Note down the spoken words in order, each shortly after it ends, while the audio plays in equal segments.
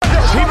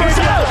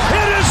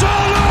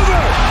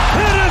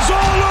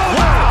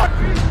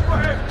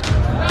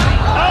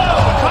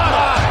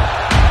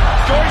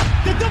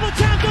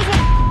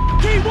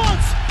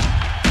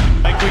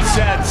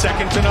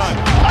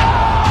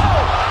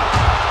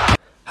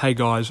Hey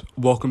guys,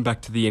 welcome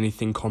back to the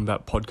Anything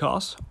Combat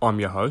podcast. I'm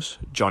your host,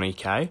 Johnny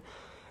K,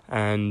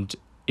 and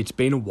it's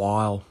been a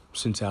while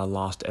since our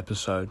last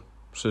episode,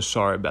 so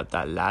sorry about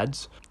that,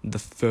 lads. The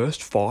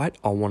first fight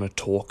I want to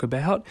talk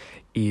about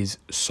is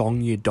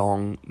Song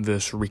Yadong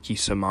versus Ricky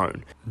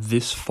Simón.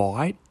 This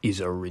fight is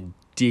a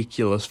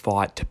ridiculous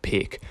fight to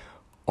pick.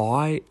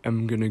 I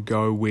am going to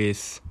go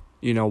with,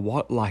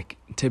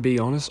 to be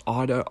honest,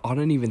 I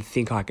don't even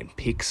think I can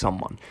pick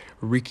someone.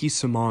 Ricky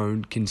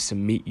Simón can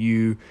submit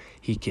you,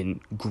 he can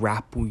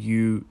grapple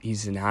you,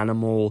 he's an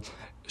animal.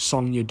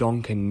 Song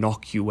Yadong can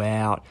knock you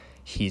out,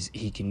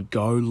 he can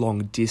go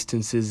long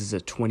distances.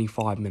 It's a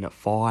 25-minute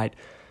fight.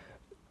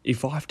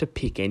 If I have to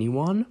pick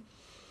anyone,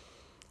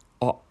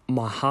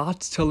 my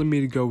heart's telling me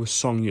to go with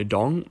Song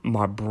Yadong,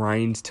 my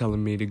brain's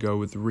telling me to go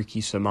with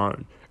Ricky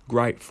Simón.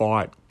 Great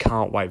fight,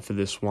 can't wait for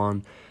this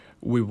one.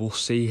 We will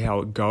see how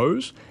it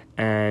goes,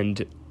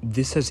 and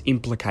this has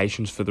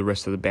implications for the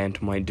rest of the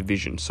bantamweight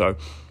division. So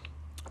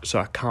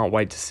I can't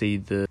wait to see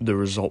the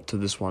result to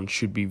this one.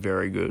 Should be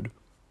very good.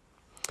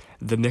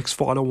 The next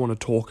fight I want to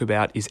talk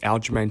about is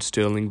Aljamain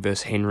Sterling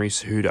versus Henry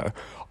Cejudo.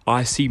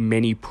 I see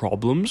many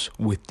problems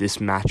with this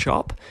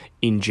matchup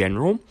in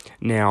general.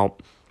 Now,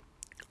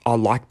 I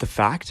like the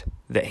fact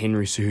that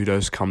Henry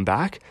Cejudo's come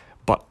back,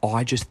 but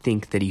I just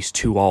think that he's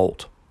too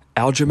old.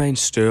 Aljamain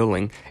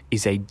Sterling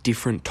is a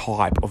different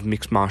type of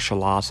mixed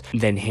martial arts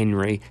than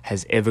Henry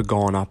has ever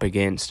gone up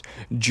against,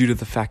 due to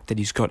the fact that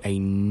he's got a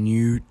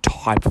new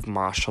type of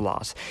martial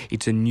arts.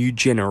 It's a new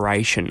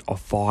generation of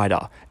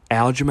fighter.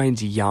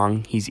 Aljamain's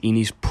young, he's in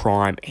his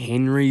prime.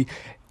 Henry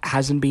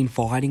hasn't been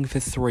fighting for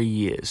 3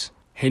 years.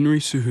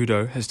 Henry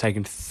Cejudo has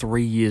taken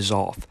 3 years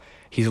off.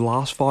 His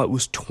last fight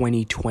was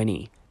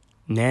 2020.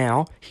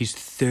 Now he's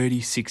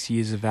 36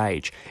 years of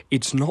age.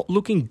 It's not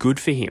looking good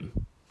for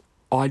him.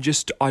 I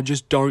just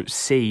don't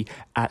see,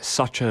 at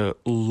such a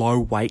low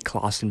weight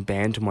class in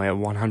bantamweight at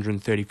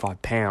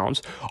 135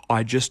 pounds,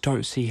 I just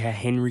don't see how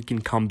Henry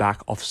can come back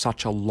off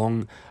such a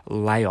long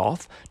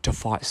layoff to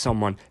fight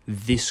someone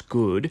this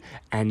good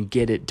and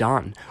get it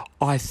done.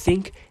 I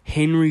think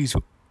Henry's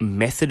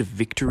method of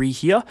victory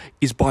here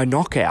is by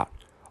knockout.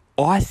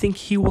 I think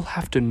he will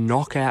have to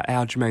knock out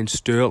Aljamain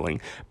Sterling,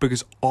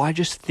 because I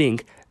just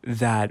think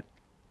that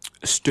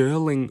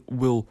Sterling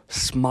will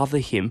smother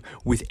him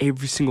with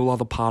every single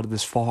other part of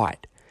this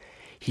fight.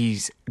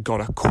 He's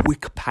got a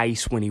quick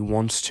pace when he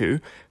wants to.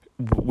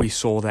 We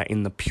saw that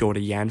in the Piotr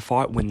Yan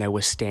fight when they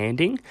were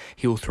standing.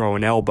 He'll throw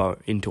an elbow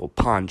into a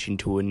punch,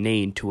 into a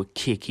knee, into a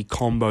kick. He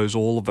combos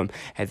all of them.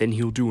 And then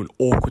he'll do an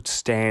awkward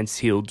stance.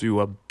 He'll do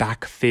a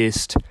back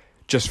fist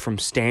just from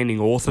standing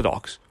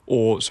southpaw.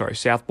 He'll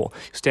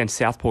stand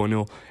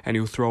southpaw and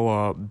he'll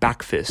throw a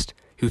back fist.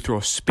 He'll throw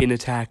a spin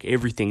attack,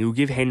 everything. He'll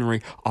give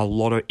Henry a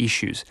lot of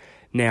issues.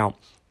 Now,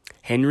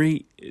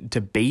 Henry, to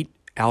beat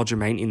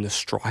Aljamain in the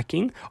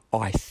striking,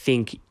 I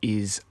think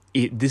this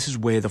is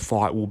where the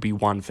fight will be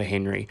won for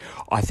Henry.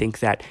 I think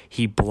that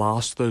he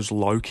blasts those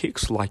low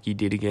kicks like he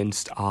did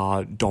against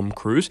Dom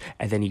Cruz,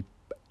 and then he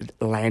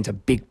lands a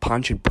big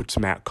punch and puts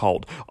him out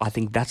cold. I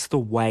think that's the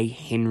way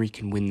Henry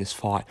can win this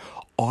fight.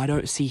 I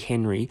don't see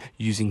Henry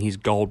using his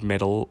gold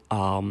medal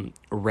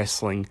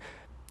wrestling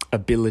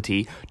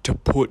ability to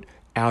put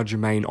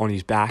Aljamain on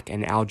his back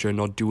and Aljo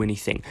not do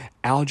anything.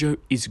 Aljo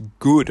is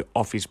good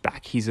off his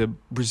back. He's a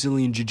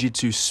Brazilian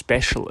Jiu-Jitsu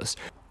specialist.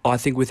 I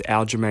think with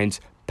Aljamain's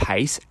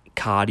pace,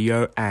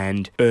 cardio,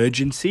 and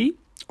urgency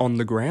on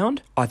the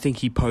ground, I think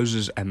he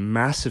poses a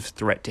massive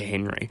threat to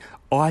Henry.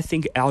 I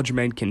think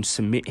Aljamain can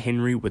submit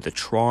Henry with a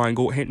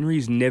triangle.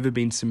 Henry's never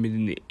been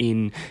submitted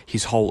in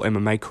his whole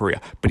MMA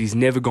career, but he's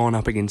never gone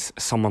up against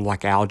someone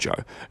like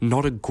Aljo.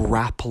 Not a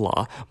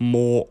grappler,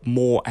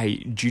 more a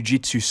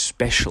jiu-jitsu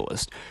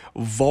specialist.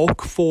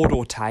 Volk fought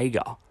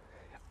Ortega.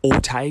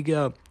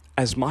 Ortega,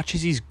 as much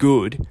as he's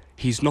good,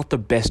 he's not the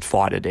best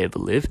fighter to ever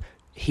live.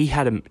 He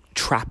had him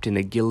trapped in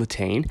a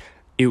guillotine.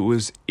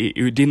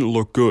 It didn't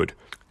look good.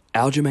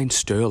 Aljamain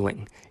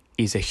Sterling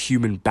is a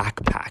human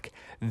backpack.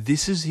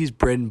 This is his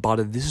bread and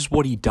butter. This is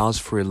what he does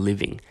for a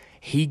living.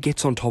 He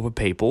gets on top of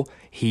people,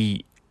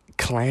 he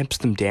clamps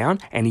them down,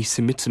 and he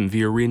submits them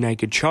via rear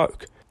naked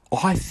choke.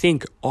 I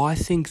think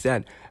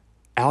that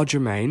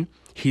Aljamain,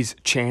 his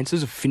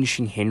chances of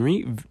finishing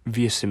Henry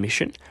via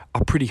submission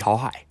are pretty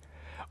high.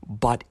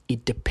 But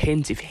it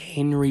depends if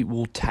Henry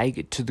will take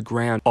it to the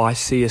ground. I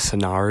see a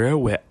scenario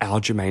where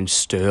Aljamain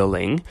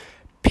Sterling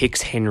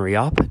picks Henry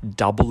up,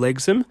 double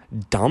legs him,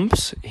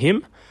 dumps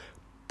him,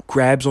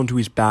 grabs onto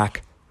his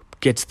back,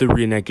 gets the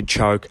rear naked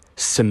choke,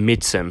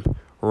 submits him.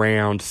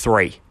 Round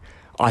 3.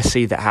 I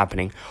see that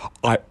happening.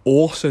 I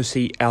also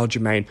see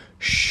Aljamain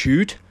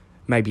shoot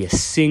maybe a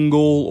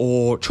single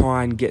or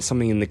try and get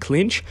something in the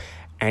clinch,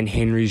 and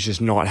Henry's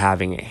just not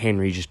having it.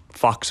 Henry just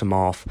fucks him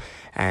off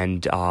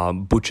and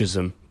butchers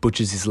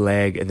his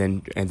leg, and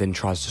then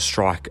tries to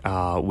strike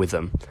with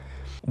him.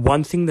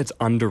 One thing that's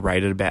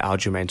underrated about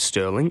Aljamain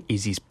Sterling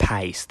is his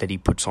pace that he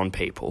puts on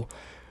people.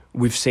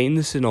 We've seen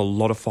this in a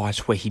lot of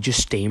fights where he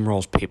just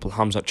steamrolls people,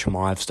 Khamzat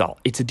Chimaev style.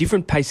 It's a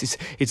different pace.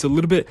 It's a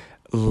little bit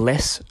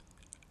less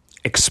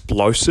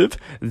explosive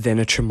than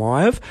a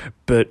Chimaev,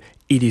 but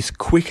it is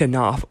quick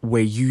enough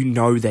where you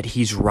know that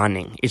he's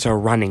running. It's a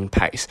running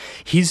pace.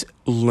 He's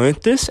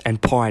learnt this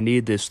and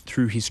pioneered this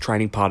through his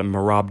training partner,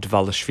 Merab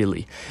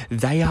Dvalishvili.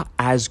 They are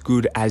as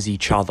good as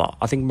each other.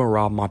 I think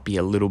Merab might be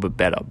a little bit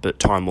better, but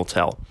time will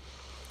tell.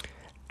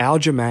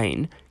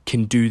 Aljamain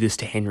can do this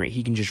to Henry.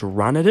 He can just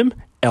run at him,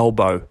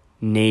 elbow,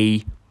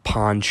 knee,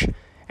 punch,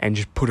 and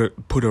just put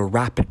a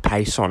rapid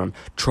pace on him,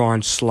 try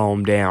and slow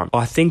him down.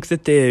 I think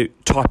that their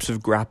types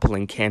of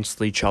grappling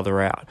cancel each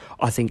other out.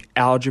 I think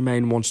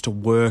Aljamain wants to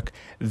work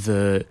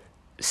the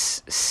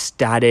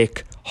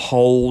static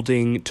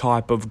holding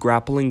type of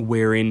grappling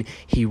wherein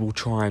he will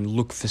try and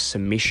look for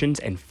submissions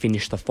and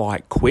finish the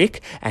fight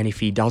quick, and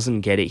if he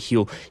doesn't get it,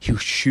 he'll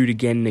shoot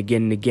again and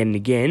again and again and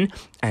again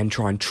and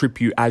try and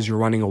trip you as you're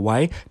running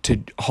away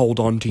to hold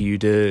on to you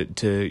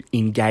to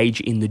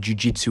engage in the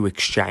jiu-jitsu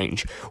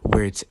exchange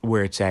where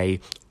it's a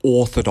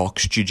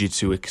orthodox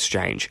jiu-jitsu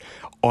exchange.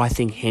 I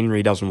think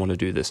Henry doesn't want to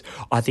do this.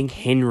 I think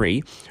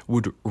Henry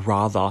would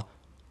rather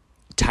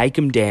take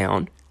him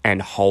down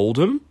and hold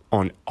him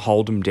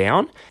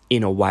down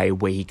in a way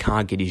where he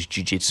can't get his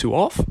jiu-jitsu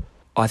off.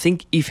 I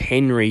think if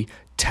Henry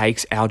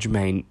takes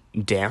Aljamain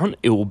down,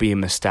 it will be a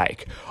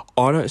mistake.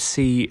 I don't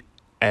see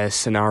a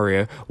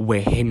scenario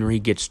where Henry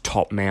gets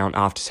top mount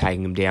after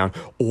taking him down,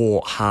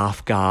 or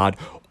half guard,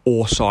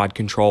 or side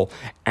control,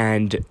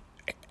 and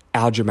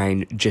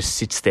Aljamain just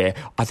sits there.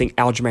 I think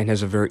Aljamain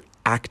has a very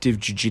active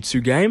jiu-jitsu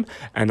game,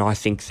 and I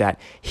think that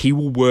he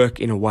will work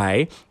in a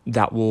way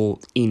that will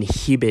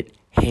inhibit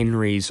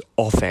Henry's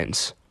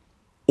offense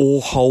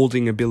or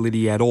holding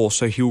ability at all,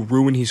 so he'll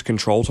ruin his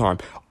control time.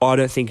 I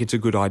don't think it's a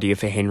good idea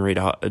for Henry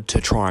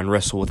to try and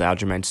wrestle with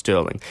Aljamain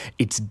Sterling.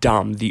 It's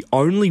dumb. The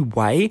only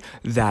way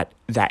that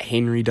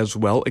Henry does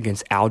well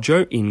against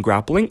Aljo in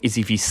grappling is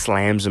if he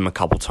slams him a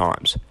couple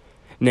times.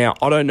 Now,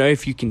 I don't know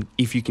if you can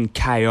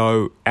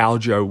KO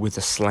Aljo with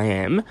a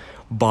slam,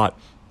 but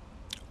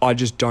I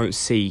just don't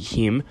see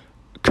him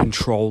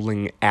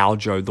controlling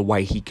Aljo the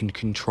way he can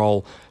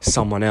control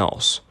someone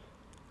else.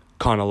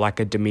 Kind of like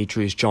a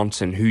Demetrius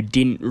Johnson, who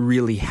didn't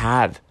really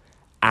have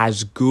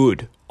as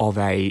good of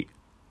a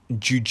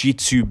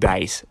jiu-jitsu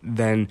base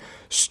than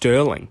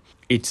Sterling.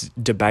 It's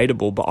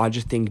debatable, but I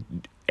just think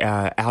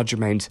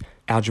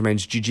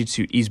Aljamain's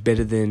jiu-jitsu is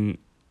better than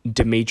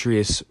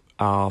Demetrius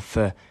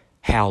for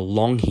how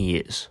long he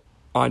is.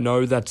 I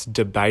know that's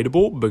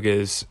debatable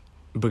because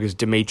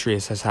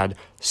Demetrius has had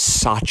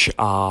such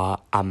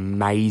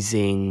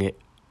amazing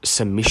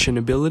submission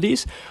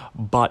abilities,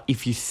 but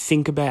if you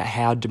think about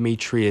how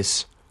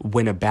Demetrius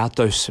went about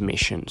those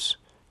submissions,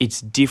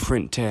 it's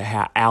different to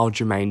how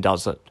Aljamain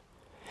does it.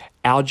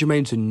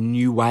 Aljamain's a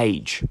new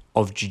age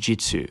of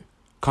jiu-jitsu,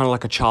 kind of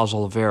like a Charles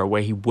Oliveira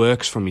where he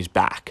works from his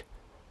back.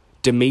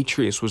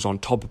 Demetrius was on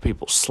top of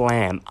people,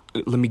 slam,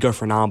 let me go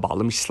for an armbar,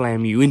 let me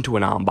slam you into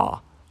an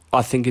armbar.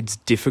 I think it's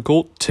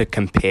difficult to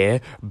compare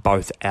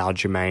both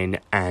Aljamain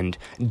and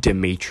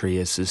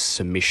Demetrius'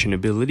 submission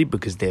ability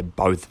because they're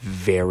both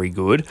very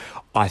good.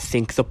 I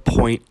think the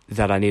point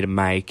that I need to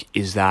make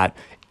is that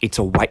it's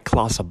a weight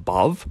class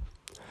above.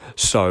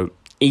 So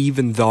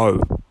even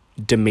though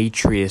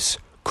Demetrius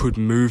could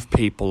move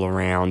people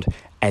around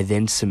and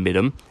then submit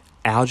them,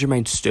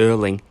 Aljamain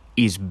Sterling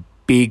is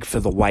big for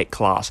the weight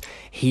class.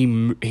 He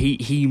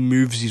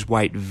moves his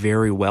weight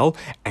very well,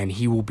 and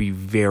he will be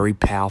very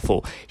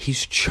powerful.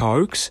 His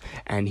chokes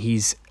and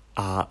his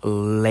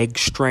leg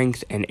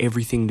strength and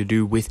everything to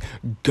do with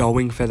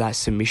going for that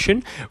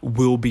submission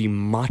will be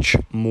much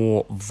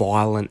more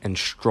violent and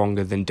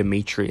stronger than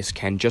Demetrius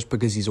can, just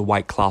because he's a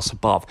weight class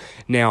above.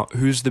 Now,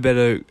 who's the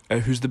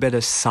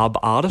better sub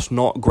artist?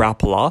 Not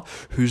grappler.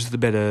 Who's the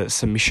better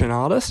submission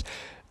artist?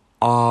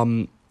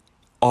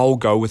 I'll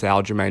go with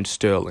Aljamain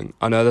Sterling.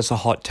 I know that's a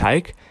hot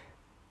take,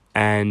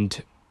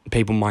 and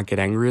people might get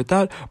angry at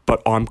that,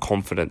 but I'm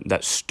confident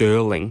that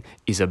Sterling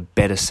is a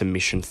better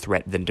submission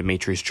threat than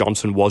Demetrius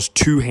Johnson was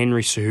to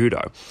Henry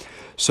Cejudo.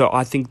 So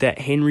I think that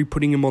Henry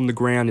putting him on the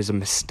ground is a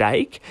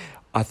mistake.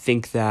 I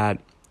think that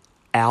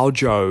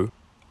Aljo,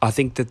 I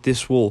think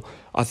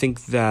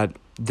that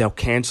they'll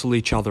cancel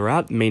each other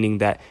out, meaning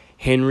that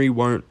Henry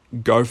won't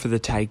go for the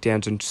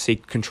takedowns and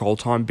seek control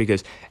time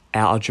because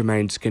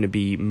Aljamain's going to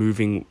be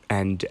moving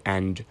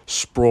and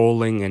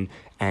sprawling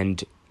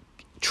and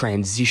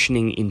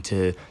transitioning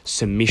into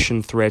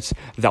submission threats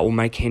that will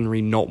make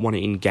Henry not want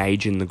to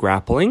engage in the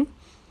grappling.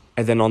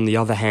 And then on the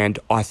other hand,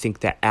 I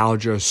think that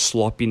Aljo's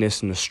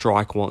sloppiness in the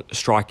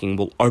striking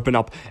will open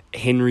up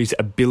Henry's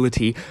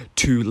ability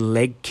to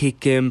leg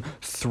kick him,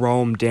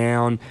 throw him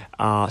down,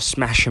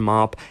 smash him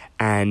up,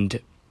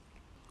 and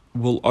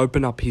will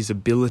open up his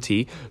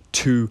ability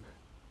to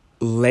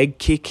leg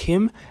kick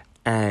him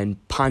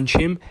and punch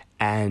him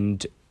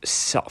and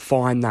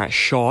find that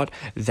shot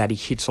that he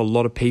hits a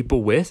lot of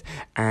people with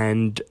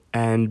and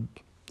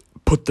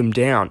put them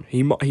down.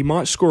 He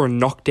might score a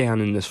knockdown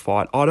in this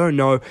fight. I don't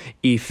know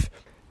if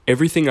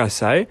everything I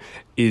say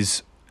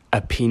is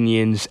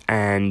opinions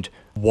and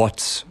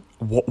what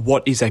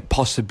is a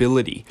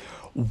possibility.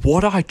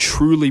 What I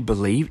truly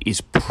believe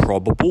is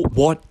probable,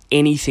 what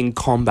Anything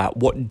Combat,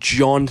 what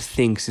John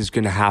thinks is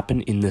going to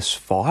happen in this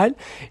fight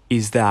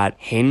is that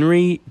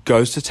Henry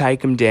goes to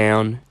take him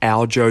down,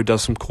 Aljo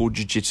does some cool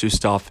jiu-jitsu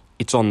stuff,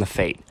 it's on the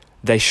feet.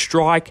 They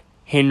strike,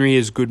 Henry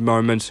has good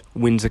moments,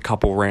 wins a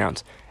couple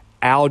rounds.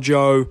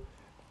 Aljo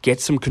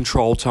gets some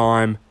control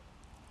time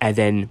and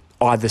then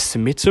either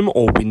submits him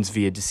or wins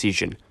via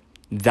decision.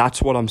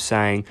 That's what I'm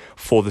saying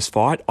for this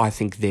fight. I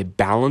think they're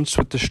balanced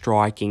with the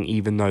striking,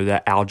 even though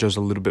that Aljo's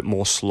a little bit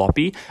more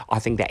sloppy. I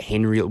think that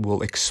Henry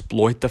will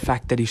exploit the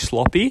fact that he's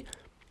sloppy,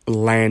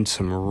 land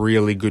some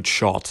really good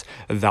shots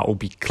that will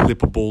be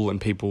clippable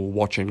and people will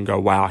watch it and go,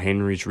 wow,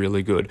 Henry's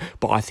really good.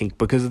 But I think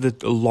because of the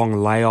long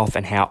layoff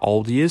and how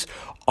old he is,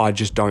 I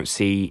just don't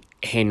see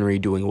Henry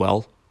doing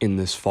well in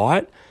this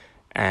fight.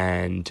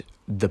 And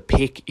the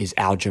pick is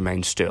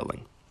Aljamain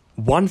Sterling.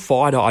 One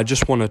fighter I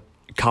just want to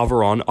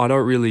cover on, I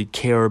don't really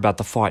care about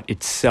the fight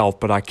itself,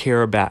 but I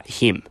care about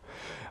him.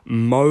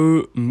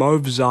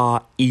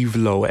 Movsar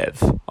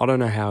Evloev. I don't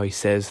know how he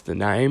says the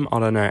name. I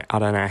don't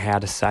know how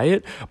to say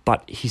it,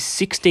 but he's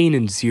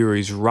 16-0.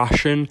 He's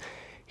Russian.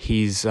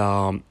 He's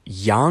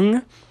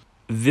young.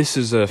 This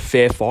is a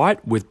fair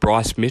fight with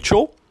Bryce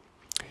Mitchell.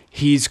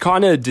 He's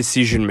kind of a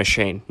decision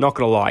machine, not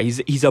gonna lie.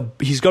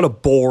 He's got a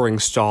boring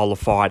style of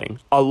fighting.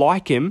 I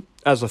like him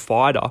as a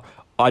fighter.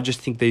 I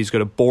just think that he's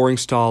got a boring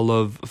style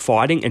of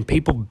fighting and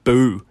people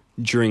boo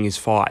during his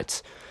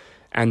fights.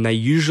 And they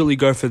usually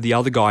go for the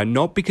other guy,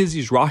 not because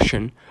he's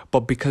Russian,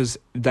 but because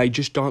they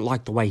just don't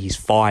like the way he's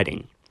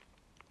fighting.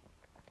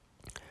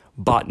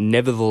 But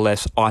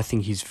nevertheless, I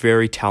think he's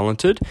very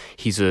talented.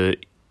 He's a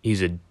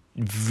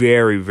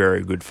very,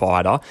 very good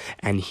fighter,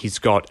 and he's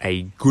got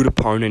a good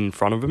opponent in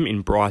front of him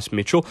in Bryce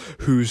Mitchell,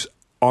 whose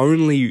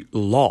only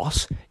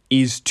loss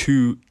is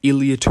to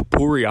Ilia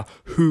Topuria,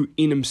 who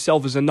in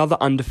himself is another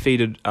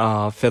undefeated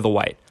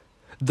featherweight.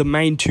 The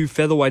main two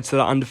featherweights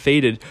that are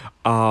undefeated,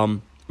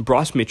 the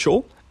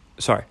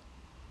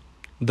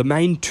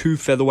main two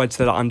featherweights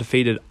that are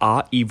undefeated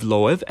are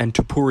Evloev and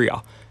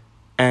Topuria.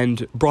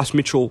 And Bryce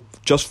Mitchell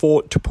just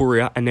fought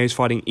Topuria, and now he's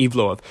fighting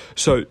Evloev.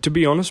 So, to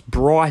be honest,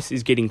 Bryce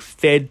is getting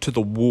fed to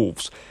the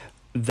wolves.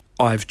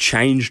 I've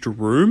changed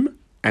room,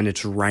 and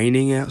it's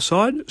raining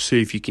outside, so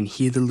if you can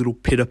hear the little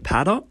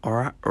pitter-patter,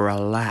 alright,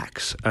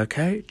 relax,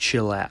 okay?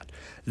 Chill out.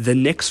 The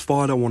next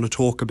fight I want to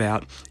talk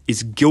about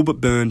is Gilbert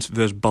Burns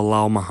versus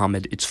Belal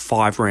Muhammad. It's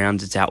 5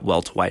 rounds, it's out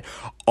welterweight.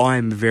 I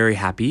am very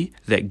happy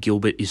that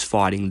Gilbert is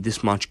fighting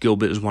this much.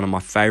 Gilbert is one of my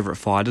favourite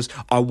fighters.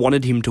 I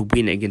wanted him to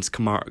win against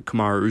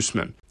Kamaru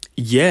Usman.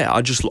 Yeah,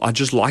 I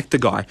just like the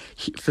guy.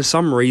 For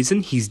some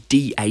reason, he's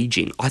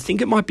de-aging. I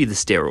think it might be the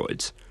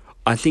steroids.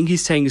 I think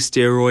he's taking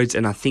steroids,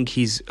 and I think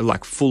he's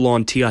like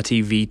full-on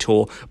TRT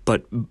Vitor,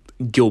 but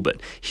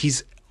Gilbert,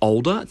 he's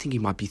older. I think he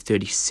might be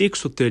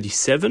 36 or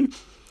 37.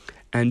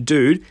 And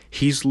dude,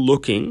 he's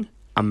looking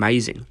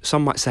amazing.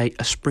 Some might say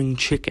a spring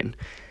chicken.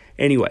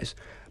 Anyways,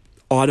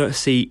 I don't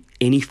see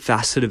any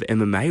facet of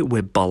MMA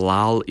where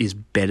Belal is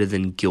better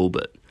than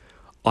Gilbert.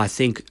 I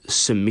think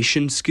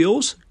submission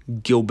skills,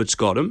 Gilbert's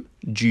got him.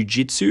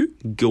 Jiu-jitsu,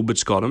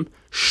 Gilbert's got him.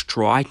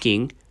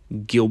 Striking,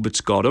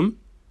 Gilbert's got him.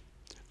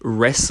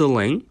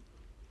 Wrestling,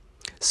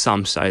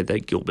 some say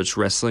that Gilbert's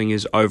wrestling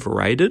is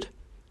overrated.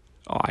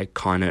 I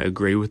kind of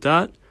agree with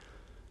that.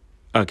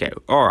 Okay,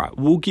 alright,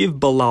 we'll give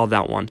Belal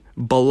that one.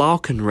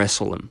 Belal can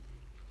wrestle him.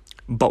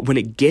 But when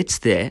it gets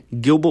there,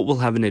 Gilbert will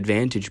have an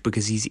advantage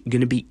because he's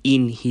going to be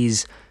in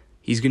his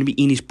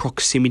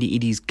proximity,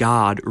 in his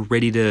guard,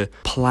 ready to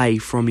play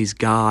from his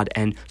guard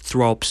and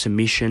throw up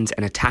submissions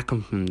and attack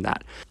him from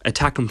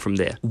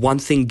there. One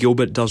thing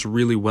Gilbert does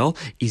really well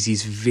is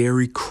he's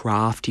very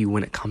crafty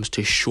when it comes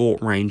to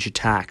short range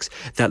attacks.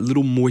 That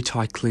little Muay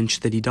Thai clinch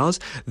that he does,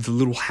 the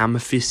little hammer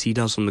fists he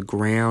does on the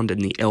ground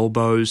and the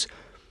elbows.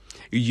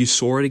 You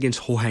saw it against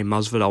Jorge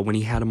Masvidal when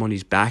he had him on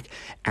his back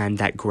and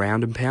that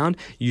ground and pound.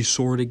 You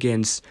saw it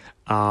against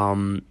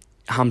Khamzat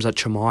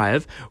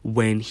Chimaev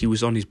when he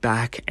was on his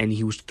back and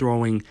he was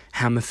throwing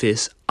hammer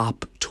fists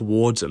up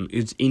towards him.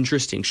 It's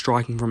interesting.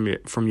 Striking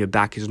from your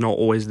back is not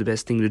always the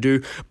best thing to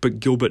do, but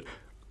Gilbert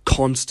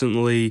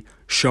constantly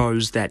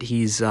shows that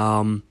he's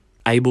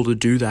able to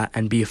do that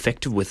and be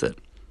effective with it.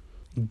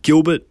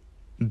 Gilbert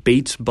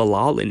beats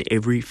Belal in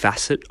every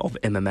facet of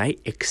MMA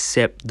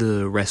except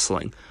the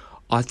wrestling.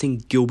 I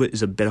think Gilbert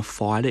is a better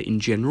fighter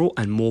in general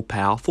and more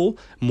powerful,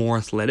 more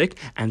athletic,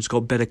 and has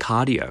got better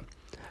cardio.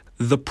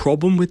 The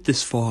problem with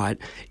this fight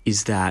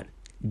is that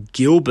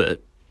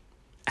Gilbert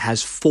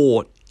has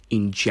fought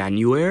in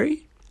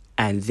January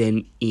and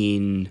then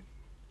in,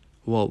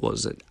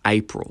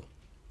 April.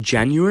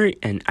 January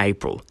and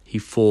April. He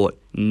fought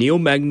Neil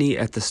Magny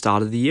at the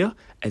start of the year,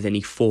 and then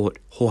he fought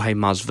Jorge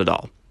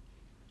Masvidal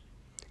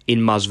in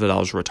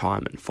Masvidal's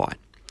retirement fight.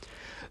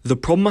 The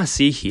problem I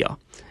see here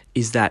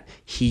is that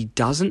he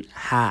doesn't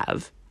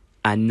have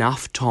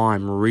enough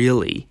time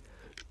really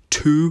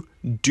to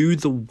do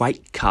the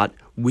weight cut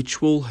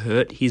which will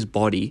hurt his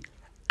body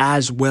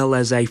as well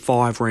as a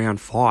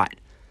 5-round fight.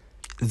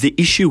 The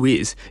issue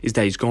is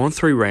that he's gone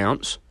 3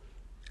 rounds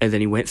and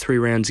then he went 3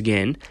 rounds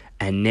again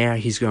and now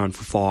he's going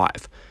for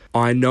 5.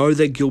 I know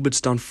that Gilbert's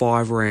done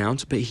 5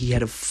 rounds, but he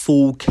had a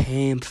full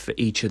camp for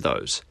each of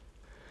those.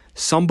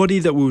 Somebody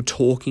that we were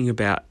talking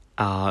about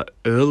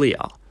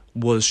earlier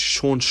was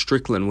Sean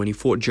Strickland when he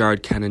fought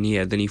Jared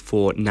Cannonier, then he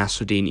fought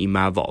Nasruddin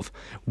Imavov.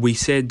 We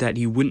said that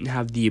he wouldn't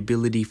have the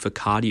ability for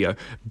cardio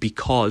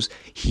because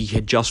he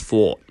had just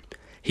fought.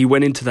 He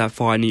went into that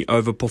fight and he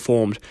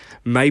overperformed.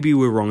 Maybe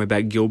we're wrong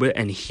about Gilbert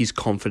and he's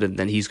confident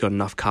that he's got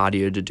enough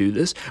cardio to do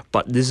this,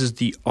 but this is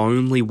the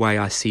only way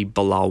I see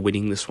Belal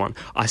winning this one.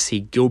 I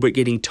see Gilbert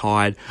getting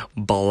tired,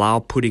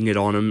 Belal putting it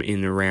on him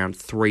in around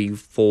 3,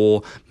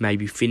 4,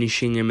 maybe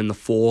finishing him in the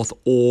 4th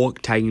or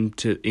taking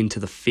him into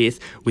the 5th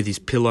with his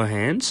pillow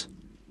hands,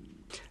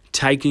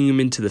 taking him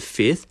into the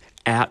 5th,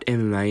 out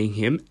MMAing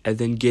him, and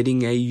then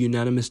getting a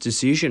unanimous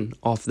decision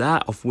off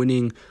that, of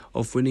winning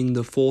the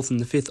 4th and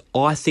the 5th.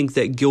 I think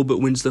that Gilbert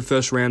wins the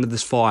first round of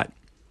this fight.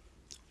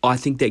 I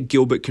think that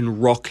Gilbert can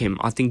rock him.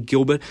 I think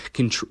Gilbert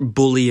can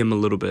bully him a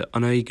little bit. I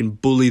know he can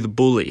bully the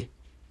bully.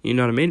 You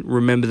know what I mean?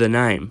 Remember the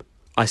name.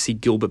 I see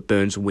Gilbert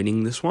Burns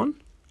winning this one.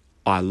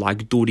 I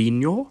like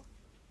Durinho.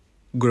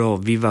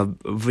 Viva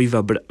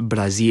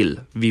Brazil.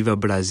 Viva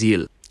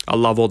Brazil. I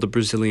love all the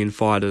Brazilian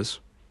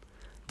fighters.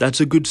 That's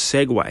a good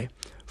segue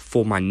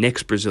for my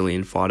next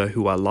Brazilian fighter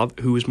who I love,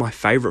 who is my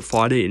favourite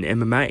fighter in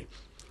MMA.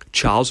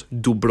 Charles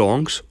do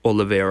Bronx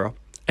Oliveira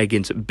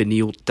against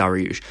Beneil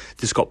Dariush.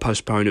 This got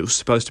postponed. It was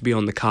supposed to be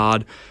on the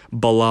card.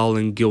 Belal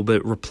and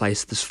Gilbert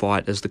replaced this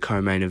fight as the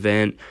co-main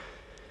event.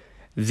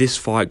 This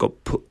fight got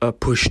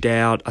pushed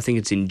out. I think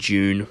it's in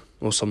June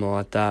or something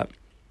like that.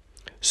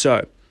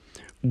 So,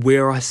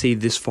 where I see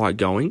this fight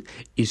going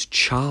is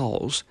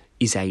Charles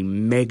is a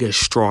mega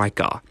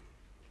striker.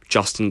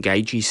 Justin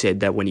Gaethje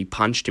said that when he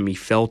punched him, he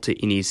felt it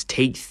in his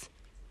teeth.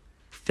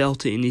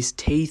 Felt it in his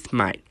teeth,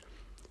 mate.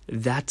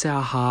 That's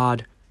how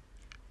hard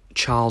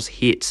Charles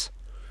hits.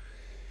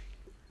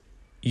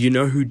 You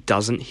know who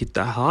doesn't hit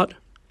that hard?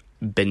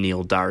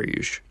 Beneil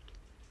Dariush.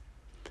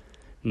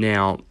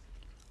 Now,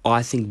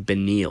 I think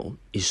Beneil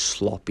is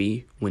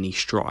sloppy when he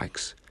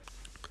strikes.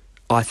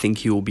 I think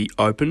he will be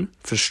open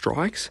for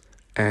strikes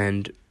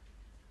and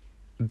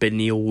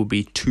Beneil will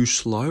be too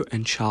slow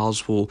and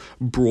Charles will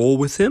brawl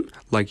with him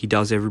like he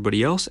does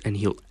everybody else, and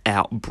he'll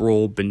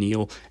out-brawl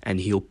Beneil and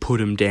he'll put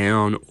him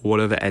down or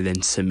whatever and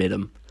then submit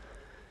him.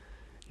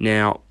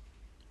 Now,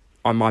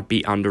 I might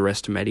be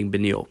underestimating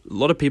Beneil. A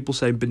lot of people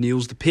say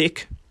Beneil's the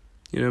pick.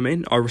 You know what I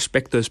mean? I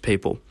respect those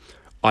people.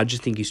 I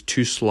just think he's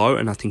too slow,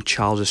 and I think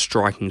Charles'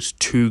 striking is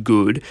too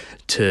good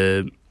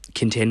to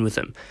contend with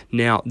him.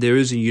 Now, there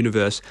is a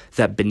universe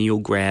that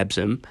Beneil grabs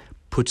him,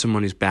 puts him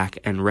on his back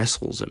and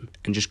wrestles him,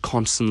 and just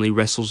constantly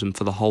wrestles him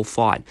for the whole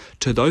fight.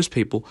 To those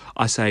people,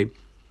 I say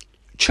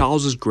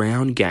Charles'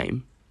 ground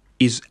game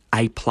is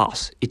A+.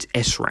 It's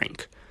S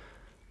rank.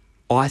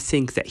 I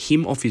think that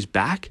him off his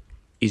back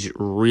is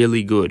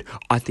really good.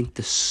 I think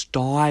the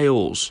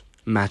styles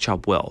match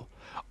up well.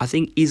 I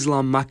think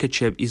Islam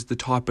Makhachev is the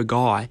type of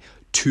guy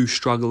to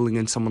struggle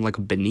against someone like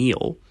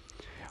Beneil.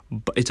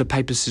 But it's a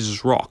paper,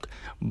 scissors, rock.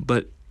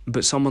 But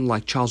someone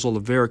like Charles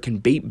Oliveira can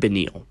beat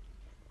Beneil.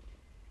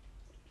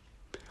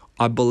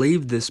 I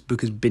believe this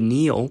because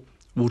Beneil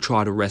will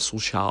try to wrestle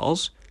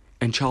Charles,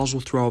 and Charles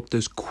will throw up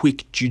those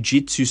quick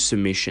jiu-jitsu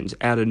submissions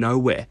out of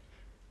nowhere.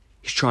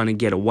 He's trying to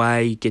get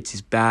away, gets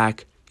his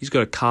back. He's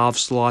got a calf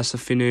slicer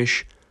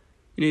finish.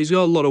 You know, he's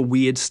got a lot of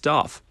weird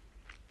stuff.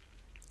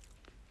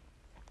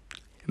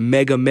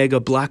 Mega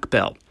black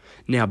belt.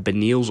 Now,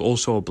 Beneil's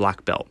also a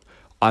black belt.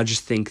 I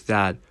think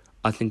that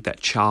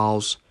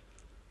Charles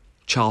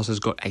has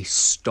got a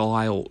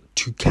style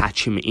to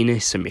catch him in a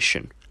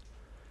submission.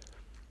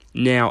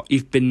 Now,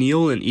 if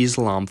Beneil and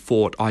Islam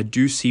fought, I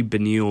do see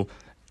Beneil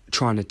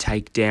trying to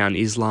take down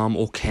Islam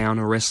or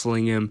counter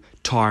wrestling him,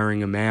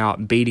 tiring him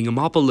out, beating him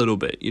up a little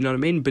bit. You know what I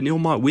mean? Beneil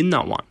might win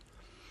that one.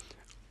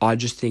 I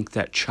just think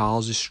that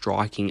Charles is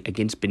striking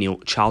against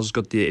Beneil. Charles has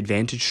got the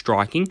advantage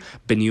striking.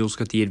 Beneil's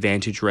got the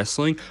advantage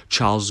wrestling.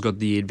 Charles has got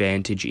the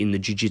advantage in the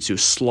jiu-jitsu,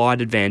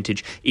 slight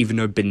advantage, even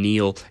though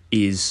Beneil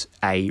is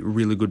a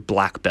really good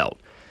black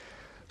belt.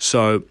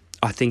 So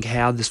I think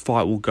how this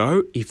fight will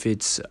go, if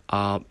it's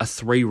a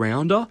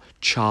 3-rounder,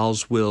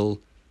 Charles will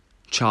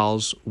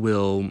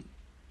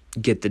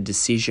get the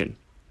decision.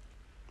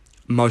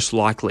 Most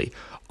likely.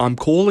 I'm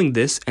calling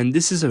this, and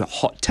this is a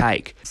hot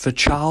take. For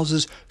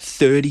Charles's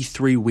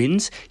 33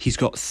 wins, he's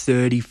got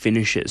 30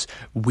 finishes,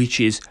 which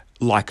is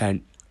like a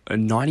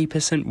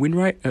 90% win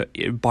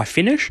rate by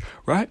finish,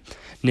 right?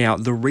 Now,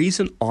 the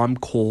reason I'm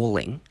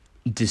calling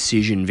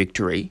decision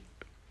victory,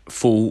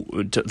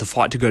 the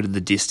fight to go to the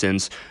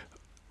distance,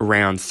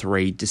 round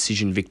 3,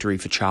 decision victory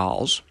for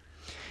Charles,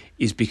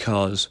 is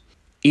because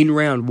in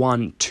round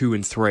 1, 2,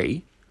 and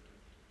 3,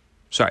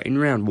 in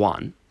round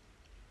 1,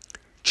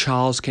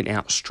 Charles can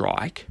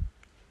outstrike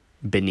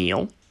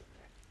Beneil,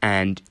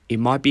 and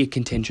it might be a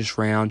contentious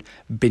round.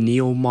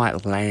 Beneil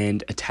might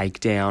land a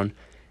takedown,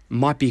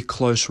 might be a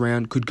close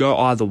round, could go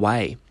either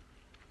way.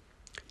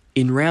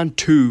 In round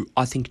 2,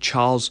 I think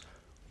Charles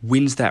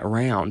wins that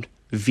round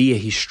via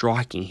his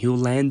striking. He'll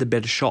land the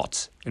better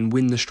shots and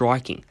win the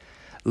striking.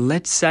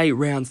 let's say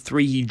round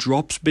 3 he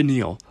drops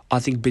Beneil. I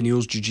think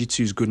Beneil's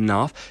jiu-jitsu is good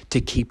enough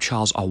to keep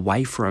Charles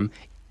away from him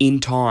in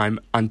time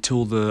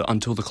until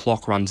the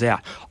clock runs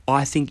out.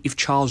 I think if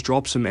Charles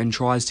drops him and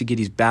tries to get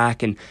his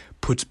back and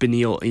puts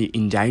Beneil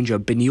in danger,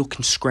 Beneil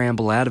can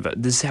scramble out of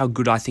it. This is how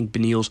good I think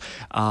Beneil's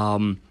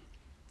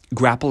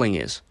grappling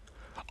is.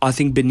 I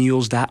think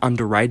Beneil's that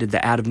underrated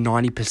that out of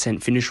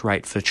 90% finish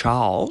rate for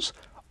Charles,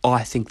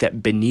 I think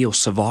that Beneil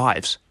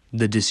survives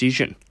the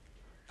decision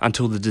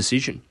until the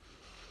decision.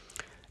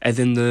 And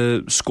then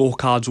the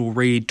scorecards will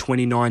read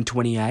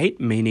 29-28,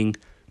 meaning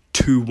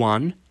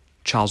 2-1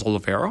 Charles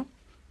Oliveira.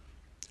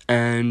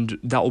 And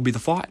that will be the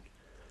fight.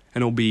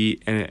 And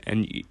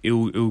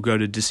it'll go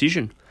to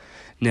decision.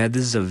 Now,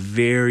 this is a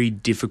very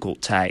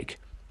difficult take.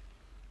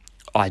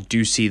 I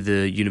do see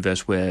the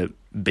universe where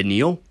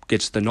Beneil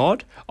gets the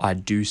nod. I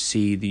do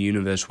see the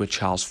universe where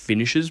Charles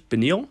finishes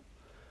Beneil.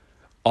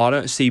 I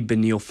don't see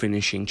Beneil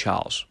finishing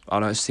Charles. I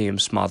don't see him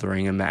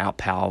smothering him,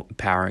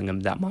 outpowering him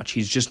that much.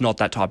 He's just not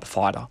that type of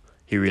fighter.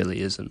 He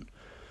really isn't.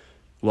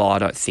 Well, I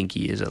don't think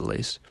he is, at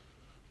least.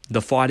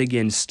 The fight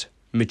against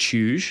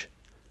Machuge,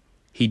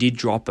 he did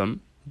drop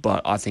him,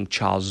 but I think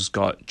Charles has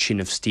got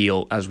chin of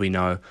steel. As we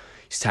know,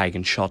 he's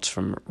taken shots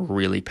from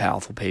really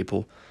powerful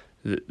people.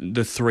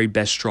 The 3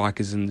 best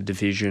strikers in the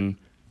division,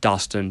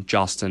 Dustin,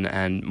 Justin,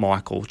 and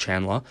Michael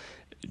Chandler,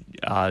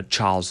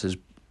 Charles has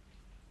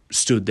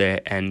stood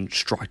there and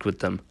striked with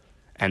them,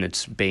 and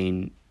it's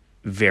been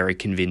very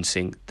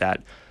convincing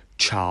that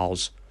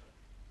Charles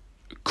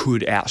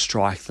could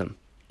outstrike them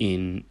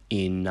in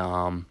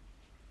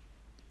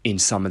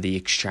some of the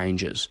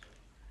exchanges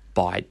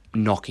by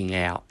knocking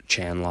out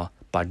Chandler,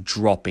 by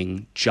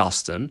dropping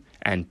Justin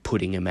and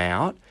putting him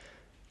out,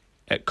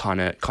 at kind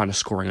of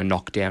scoring a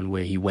knockdown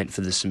where he went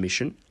for the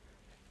submission,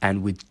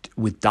 and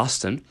with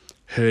Dustin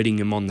hurting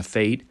him on the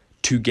feet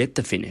to get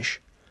the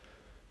finish.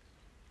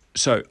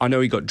 So I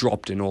know he got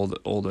dropped in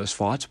all those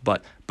fights,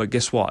 but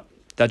guess what?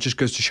 That just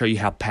goes to show you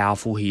how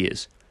powerful he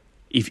is.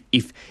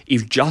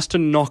 If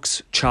Justin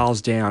knocks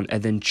Charles down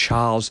and then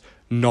Charles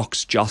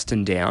knocks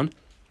Justin down,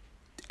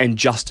 and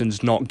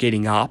Justin's not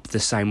getting up the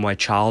same way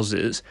Charles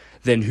is,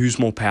 then who's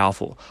more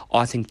powerful?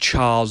 I think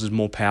Charles is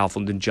more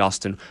powerful than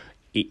Justin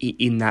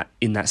in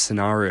that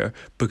scenario,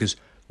 because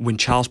when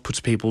Charles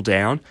puts people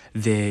down,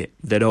 they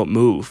don't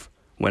move.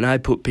 When I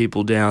put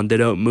people down, they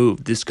don't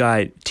move. This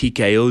guy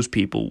TKOs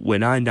people.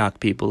 When I knock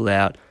people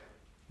out,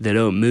 they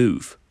don't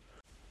move.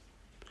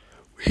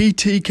 He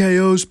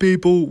TKOs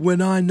people. When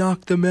I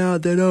knock them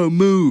out, they don't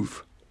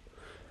move.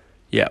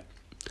 Yeah.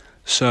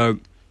 So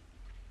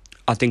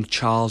I think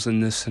Charles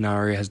in this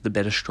scenario has the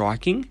better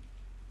striking.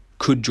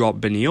 Could drop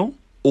Beneil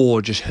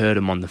or just hurt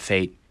him on the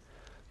feet.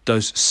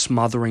 Those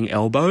smothering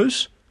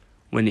elbows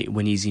when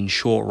he's in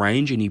short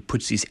range and he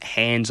puts his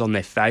hands on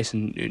their face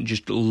and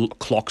just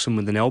clocks them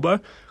with an elbow,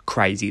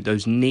 crazy.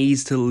 Those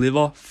knees to the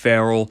liver,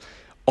 feral,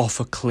 off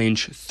a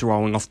clinch,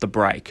 throwing off the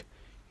break.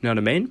 You know what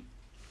I mean?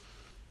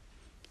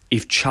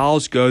 If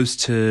Charles goes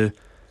to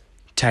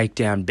take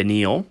down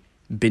Beneil,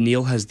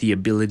 Beneil has the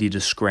ability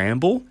to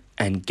scramble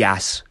and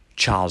gas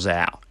Charles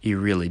out. He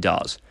really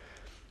does.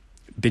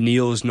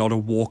 Beneil is not a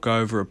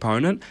walkover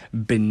opponent.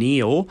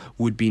 Beneil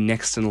would be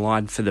next in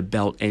line for the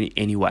belt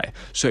anyway.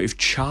 So if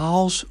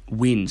Charles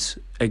wins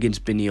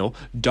against Beneil,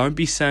 don't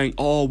be saying,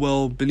 oh,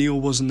 well, Beneil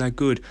wasn't that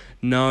good.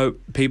 No,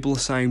 people are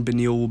saying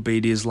Beneil will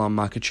beat Islam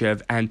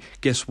Makhachev. And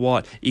guess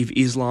what? If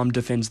Islam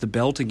defends the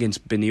belt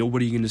against Beneil,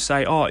 what are you going to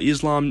say? Oh,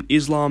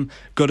 Islam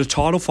got a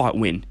title fight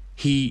win.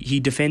 He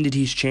defended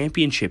his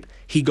championship.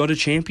 He got a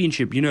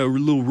championship. You know,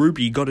 Lil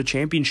Ruby got a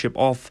championship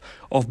off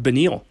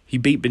Beneil. He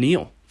beat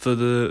Beneil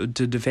to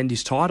defend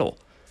his title.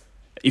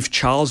 If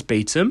Charles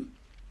beats him,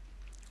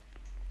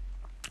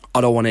 I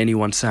don't want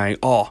anyone saying,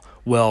 oh,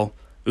 well,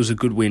 it was a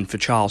good win for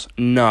Charles.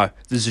 No,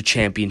 this is a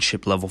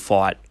championship level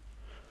fight.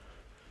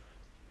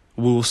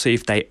 We'll see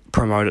if they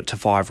promote it to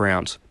 5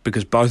 rounds,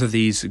 because both of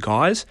these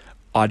guys,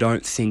 I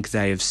don't think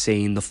they have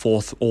seen the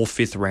 4th or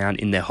 5th round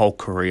in their whole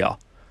career.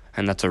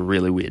 And that's a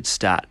really weird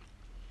stat.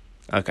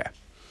 Okay.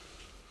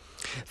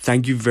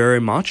 Thank you very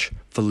much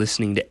for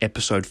listening to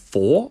episode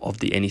 4 of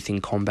the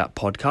Anything Combat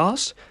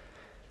podcast.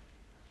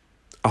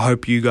 I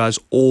hope you guys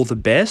all the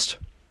best.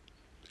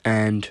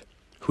 And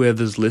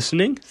whoever's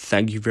listening,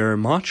 thank you very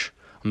much.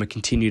 I'm going to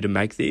continue to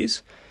make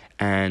these.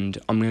 And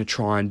I'm going to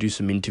try and do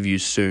some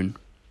interviews soon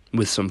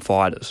with some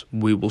fighters.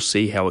 We will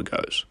see how it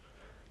goes.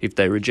 If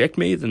they reject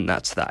me, then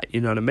that's that.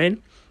 You know what I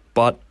mean?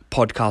 But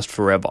podcast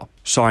forever.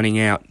 Signing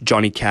out,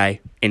 Johnny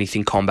K,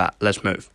 Anything Combat. Let's move.